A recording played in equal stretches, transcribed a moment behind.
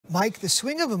Mike, the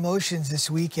swing of emotions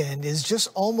this weekend is just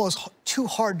almost too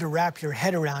hard to wrap your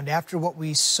head around after what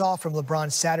we saw from LeBron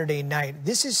Saturday night.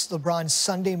 This is LeBron's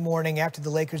Sunday morning after the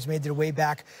Lakers made their way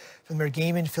back from their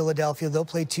game in Philadelphia. They'll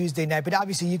play Tuesday night, but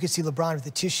obviously you could see LeBron with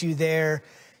the tissue there.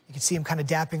 You could see him kind of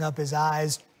dapping up his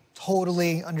eyes,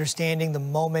 totally understanding the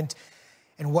moment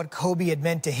and what Kobe had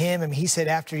meant to him. I mean, he said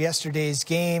after yesterday's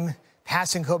game,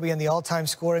 passing Kobe on the all-time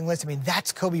scoring list. I mean,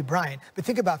 that's Kobe Bryant. But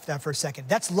think about that for a second.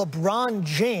 That's LeBron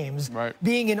James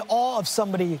being in awe of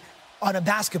somebody on a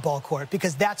basketball court,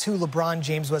 because that's who LeBron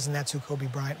James was and that's who Kobe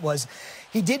Bryant was.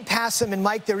 He did pass him, and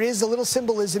Mike, there is a little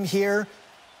symbolism here.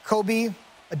 Kobe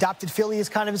adopted Philly as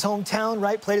kind of his hometown,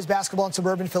 right? Played his basketball in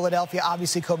suburban Philadelphia.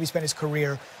 Obviously, Kobe spent his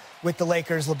career with the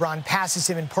Lakers. LeBron passes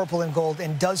him in purple and gold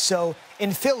and does so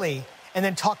in Philly, and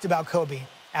then talked about Kobe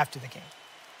after the game.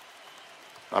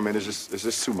 I mean, it's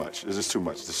just too much. It's just too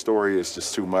much. The story is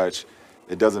just too much.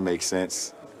 It doesn't make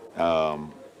sense.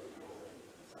 And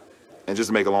just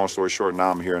to make a long story short,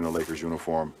 now I'm here in the Lakers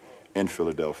uniform in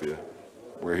Philadelphia,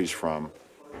 where he's from,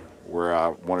 where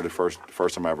one of the first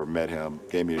time I ever met him,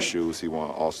 gave me his shoes. He won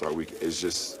All-Star Week. It's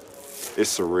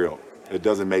surreal. It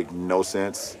doesn't make no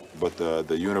sense, but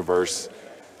the universe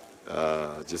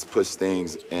just puts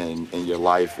things in your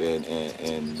life,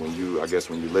 and when you, I guess,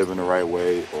 when you live in the right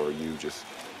way, or you just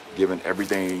giving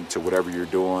everything to whatever you're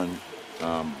doing,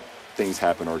 things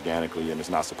happen organically, and it's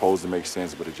not supposed to make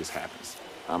sense, but it just happens.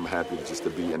 I'm happy just to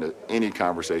be in any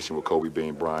conversation with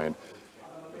Kobe Bryant,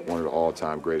 one of the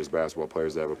all-time greatest basketball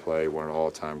players to ever play, one of the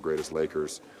all-time greatest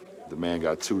Lakers. The man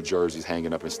got 2 jerseys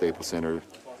hanging up in Staples Center.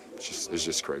 It's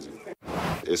just crazy.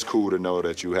 It's cool to know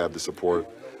that you have the support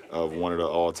of one of the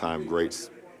all-time greats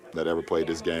that ever played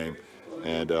this game,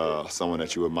 and someone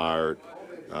that you admired,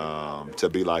 to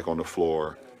be like on the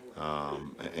floor,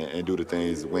 and do the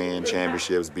things, win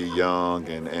championships, be young,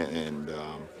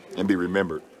 and be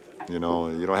remembered. You know,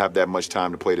 you don't have that much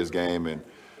time to play this game, and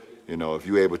you know, if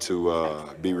you're able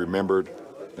to be remembered,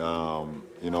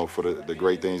 you know, for the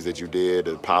great things that you did,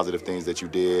 the positive things that you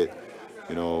did,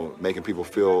 you know, making people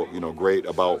feel, you know, great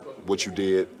about what you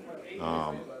did.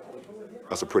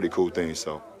 That's a pretty cool thing.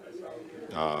 So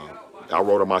I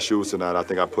wrote on my shoes tonight. I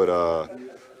think I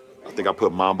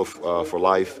put Mamba for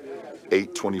life,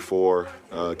 824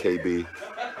 KB,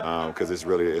 because it's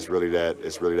really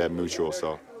that mutual.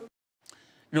 So.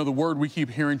 You know, the word we keep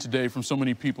hearing today from so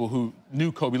many people who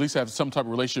knew Kobe, at least have some type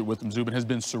of relationship with him, Zubin, has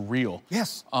been surreal.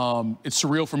 Yes. It's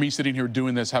surreal for me sitting here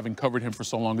doing this, having covered him for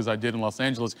so long as I did in Los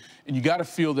Angeles. And you got to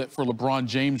feel that for LeBron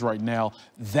James right now,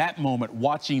 that moment,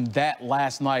 watching that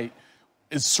last night,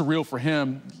 is surreal for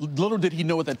him. Little did he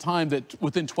know at that time that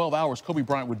within 12 hours, Kobe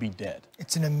Bryant would be dead.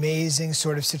 It's an amazing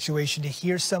sort of situation to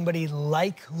hear somebody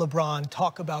like LeBron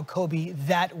talk about Kobe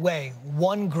that way.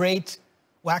 One great,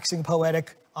 waxing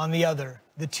poetic on the other.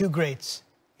 The two greats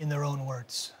in their own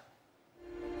words.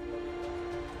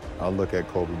 I look at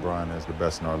Kobe Bryant as the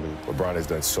best in our league. LeBron has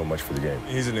done so much for the game.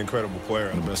 He's an incredible player.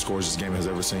 One of the best scorers this game has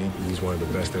ever seen. He's one of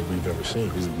the best that we've ever seen.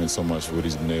 He's been so much for what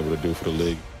he's been able to do for the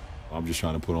league. I'm just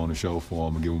trying to put on a show for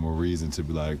him and give him a reason to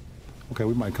be like, okay,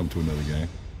 we might come to another game.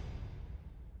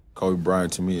 Kobe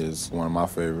Bryant, to me, is one of my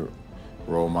favorite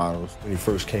role models. When he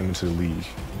first came into the league,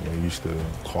 he used to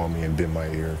call me and bend my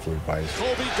ear for advice.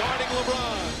 Kobe guarding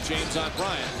LeBron. James on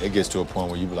Bryant. It gets to a point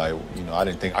where you be like, you know, I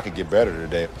didn't think I could get better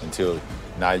today, until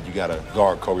now you got to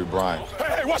guard Kobe Bryant.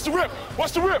 Hey, watch the rip!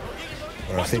 Watch the rip!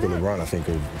 When I think of LeBron, I think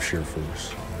of sheer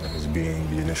force as being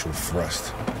the initial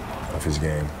thrust of his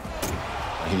game.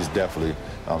 He's definitely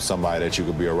somebody that you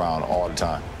could be around all the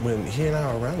time. When he and I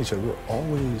are around each other, we're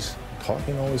always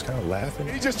talking, always kind of laughing.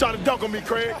 He's just trying to dunk on me,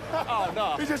 Craig. Oh,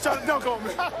 no. He's just trying to dunk on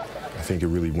me. I think it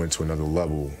really went to another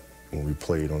level when we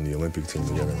played on the Olympic team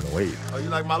together in 08. Oh, you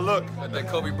like my look? Let that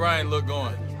Kobe Bryant look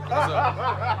going.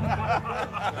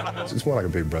 It's more like a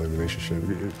big brother relationship.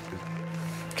 It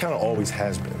kind of always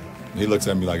has been. He looks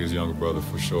at me like his younger brother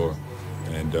for sure.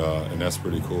 And that's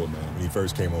pretty cool, man. When he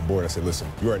first came on board, I said, listen,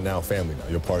 you are now family now.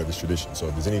 You're part of this tradition. So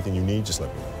if there's anything you need, just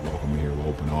let me know. Welcome here with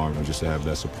open arms, and just to have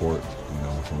that support, you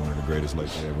know, from one of the greatest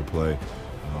Lakers to ever play,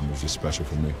 was just special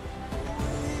for me.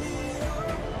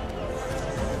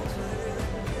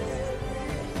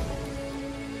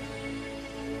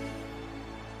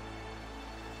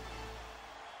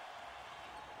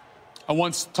 I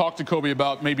once talked to Kobe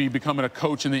about maybe becoming a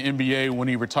coach in the NBA when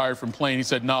he retired from playing. He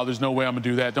said, no, there's no way I'm going to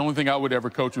do that. The only thing I would ever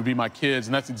coach would be my kids,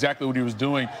 and that's exactly what he was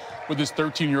doing with this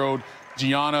 13-year-old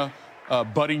Gianna,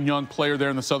 budding young player there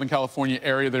in the Southern California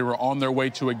area. They were on their way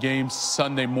to a game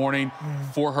Sunday morning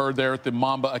for her there at the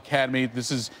Mamba Academy.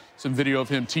 This is some video of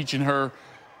him teaching her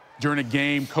during a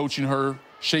game, coaching her,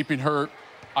 shaping her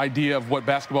idea of what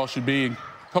basketball should be. And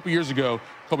a couple years ago,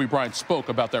 Kobe Bryant spoke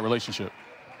about that relationship.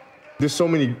 There's so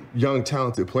many young,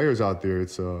 talented players out there.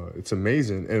 It's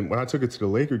amazing. And when I took it to the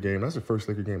Laker game, that's the first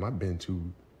Laker game I've been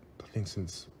to, I think,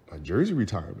 since my jersey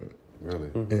retirement.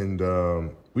 Really?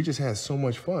 And we just had so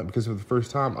much fun because for the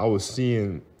first time I was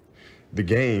seeing the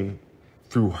game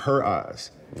through her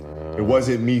eyes. It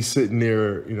wasn't me sitting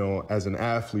there, you know, as an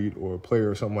athlete or a player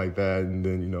or something like that, and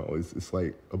then, you know, it's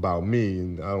like about me,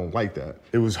 and I don't like that.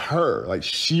 It was her. Like,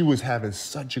 she was having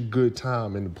such a good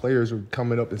time, and the players were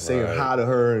coming up and saying hi to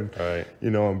her, and, you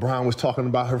know, and Brian was talking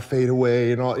about her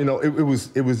fadeaway and all. You know, it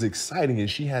was exciting, and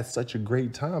she had such a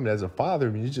great time. And as a father,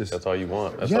 I mean, that's all you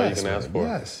want. That's all you can ask for.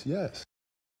 Yes.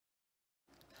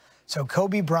 So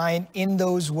Kobe Bryant in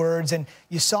those words, and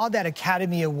you saw that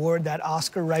Academy Award, that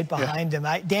Oscar right behind him.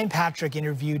 Dan Patrick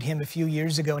interviewed him a few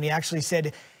years ago, and he actually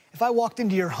said, if I walked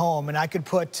into your home and I could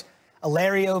put a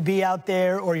Larry O.B. out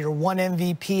there or your one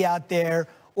MVP out there,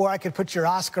 or I could put your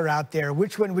Oscar out there,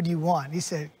 which one would you want? He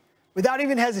said, without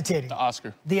even hesitating. The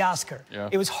Oscar. The Oscar. Yeah.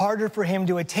 It was harder for him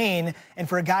to attain, and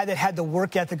for a guy that had the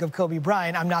work ethic of Kobe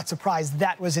Bryant, I'm not surprised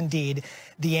that was indeed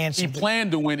the answer. He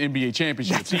planned to win NBA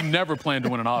championships. He never planned to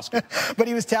win an Oscar. But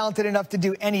he was talented enough to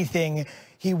do anything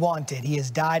he wanted. He has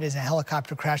died as a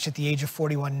helicopter crash at the age of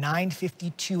 41,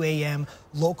 9:52 a.m.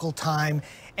 local time.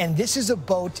 And this is a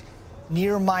boat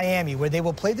near Miami where they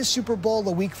will play the Super Bowl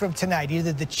a week from tonight.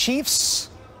 Either the Chiefs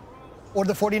or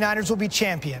the 49ers will be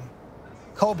champion.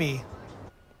 Kobe.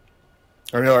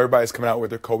 I know everybody's coming out with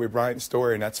their Kobe Bryant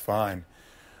story, and that's fine.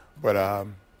 But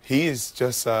he is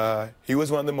just, he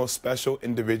was one of the most special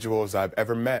individuals I've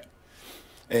ever met.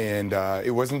 And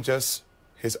it wasn't just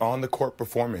his on-the-court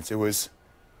performance. It was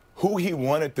who he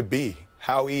wanted to be,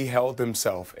 how he held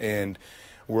himself. And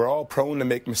we're all prone to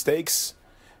make mistakes.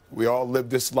 We all live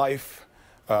this life.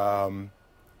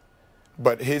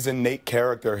 But his innate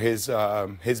character, his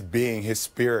being, his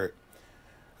spirit,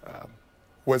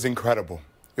 was incredible.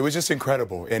 It was just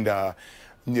incredible. And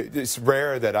it's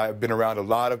rare that I've been around a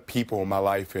lot of people in my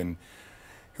life. And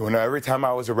every time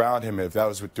I was around him, if that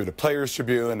was through the Players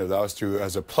Tribune, if that was through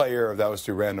as a player, if that was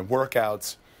through random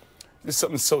workouts, there's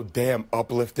something so damn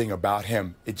uplifting about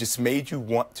him. It just made you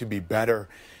want to be better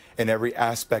in every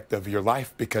aspect of your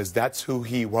life because that's who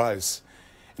he was.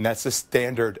 And that's the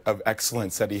standard of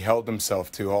excellence that he held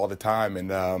himself to all the time.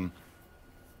 And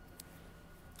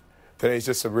today's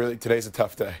a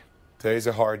tough day. Today's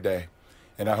a hard day.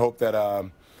 And I hope that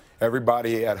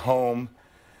everybody at home,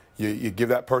 you give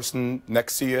that person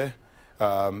next to you,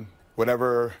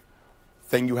 whatever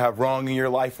thing you have wrong in your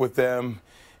life with them,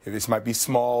 if this might be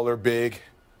small or big,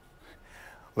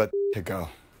 let it go.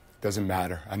 Doesn't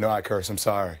matter. I know I curse. I'm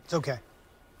sorry. It's okay.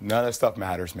 None of that stuff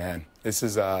matters, man. This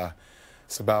is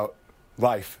it's about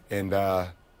life and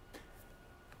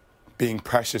being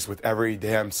precious with every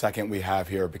damn second we have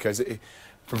here because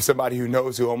from somebody who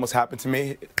knows who almost happened to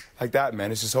me like that,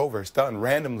 man, it's just over. It's done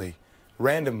randomly,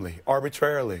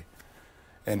 arbitrarily.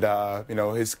 And, you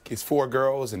know, his 4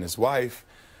 girls and his wife,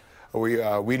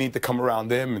 we need to come around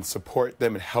them and support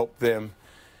them and help them.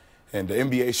 And the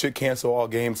NBA should cancel all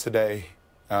games today.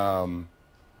 I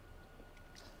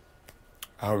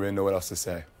don't really know what else to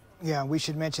say. Yeah, we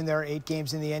should mention there are 8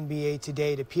 games in the NBA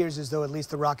today. It appears as though at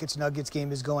least the Rockets-Nuggets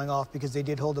game is going off because they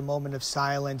did hold a moment of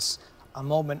silence, a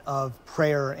moment of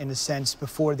prayer, in a sense,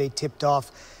 before they tipped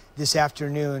off this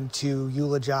afternoon to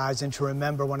eulogize and to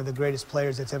remember one of the greatest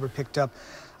players that's ever picked up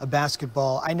a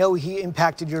basketball. I know he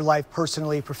impacted your life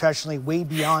personally, professionally, way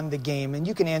beyond the game, and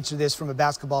you can answer this from a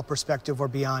basketball perspective or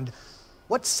beyond.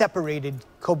 What separated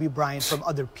Kobe Bryant from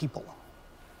other people?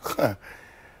 You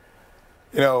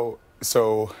know,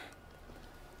 so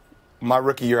my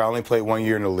rookie year, I only played 1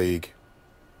 year in the league.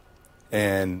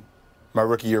 And my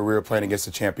rookie year, we were playing against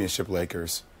the championship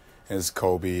Lakers. And it's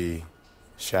Kobe,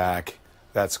 Shaq,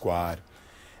 that squad.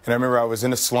 And I remember I was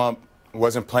in a slump,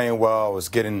 wasn't playing well, I was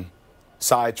getting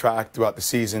sidetracked throughout the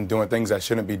season, doing things I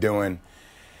shouldn't be doing.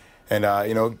 And,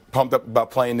 you know, pumped up about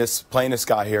playing this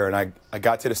guy here. And I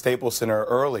got to the Staples Center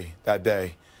early that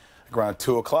day, like around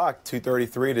 2 o'clock,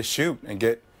 2:33 to shoot and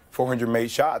get 400 made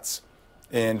shots.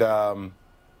 And,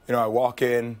 you know, I walk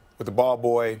in with the ball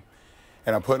boy,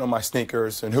 and I'm putting on my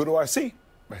sneakers, and who do I see?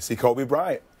 I see Kobe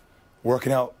Bryant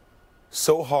working out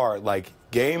so hard, like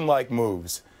game-like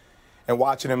moves, and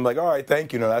watching him like, all right,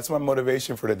 thank you. No, that's my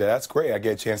motivation for the day. That's great. I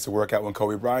get a chance to work out when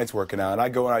Kobe Bryant's working out. And I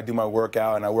go and I do my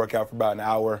workout, and I work out for about an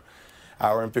hour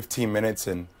and 15 minutes,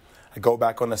 and I go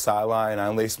back on the sideline, and I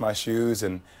unlace my shoes,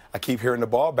 and I keep hearing the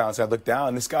ball bounce. I look down,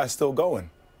 and this guy's still going.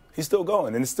 He's still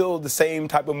going, and it's still the same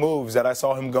type of moves that I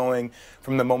saw him going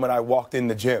from the moment I walked in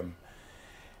the gym.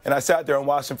 And I sat there and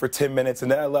watched him for 10 minutes,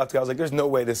 and then I left. I was like, there's no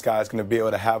way this guy's going to be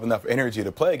able to have enough energy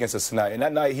to play against us tonight. And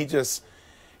that night, he just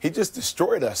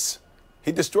destroyed us.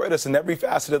 He destroyed us in every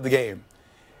facet of the game.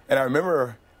 And I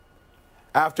remember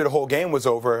after the whole game was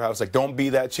over, I was like, don't be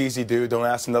that cheesy dude. Don't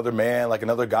ask another man, like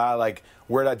another guy, like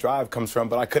where that drive comes from.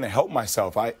 But I couldn't help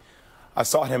myself. I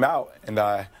sought him out, and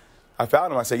I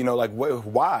found him. I said, like,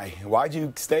 why? Why'd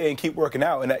you stay and keep working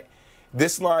out? And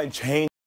this line changed.